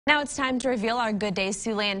Now it's time to reveal our Good Day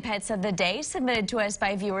Siouxland pets of the day submitted to us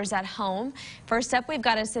by viewers at home. First up, we've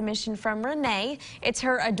got a submission from Renee. It's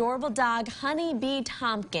her adorable dog, Honey Bee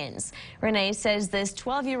Tompkins. Renee says this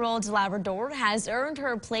 12-year-old Labrador has earned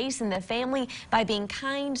her place in the family by being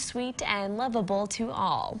kind, sweet, and lovable to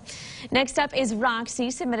all. Next up is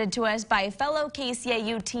Roxy, submitted to us by fellow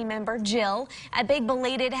KCAU team member Jill. A big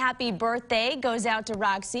belated happy birthday goes out to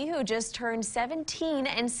Roxy, who just turned 17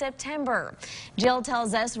 in September. Jill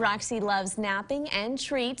tells us Roxy loves napping and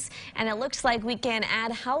treats, and it looks like we can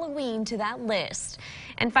add Halloween to that list.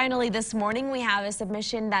 And finally this morning we have a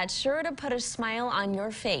submission that's sure to put a smile on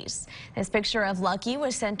your face. This picture of Lucky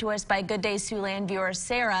was sent to us by Good Day Siouxland viewer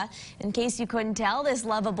Sarah. In case you couldn't tell, this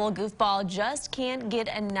lovable goofball just can't get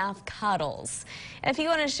enough cuddles. If you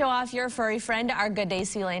want to show off your furry friend to our Good Day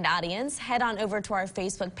Siouxland audience, head on over to our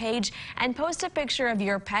Facebook page and post a picture of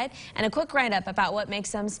your pet and a quick write-up about what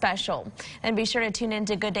makes them special. Then be sure to tune in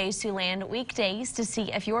to Good Day Siouxland weekdays to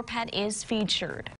see if your pet is featured.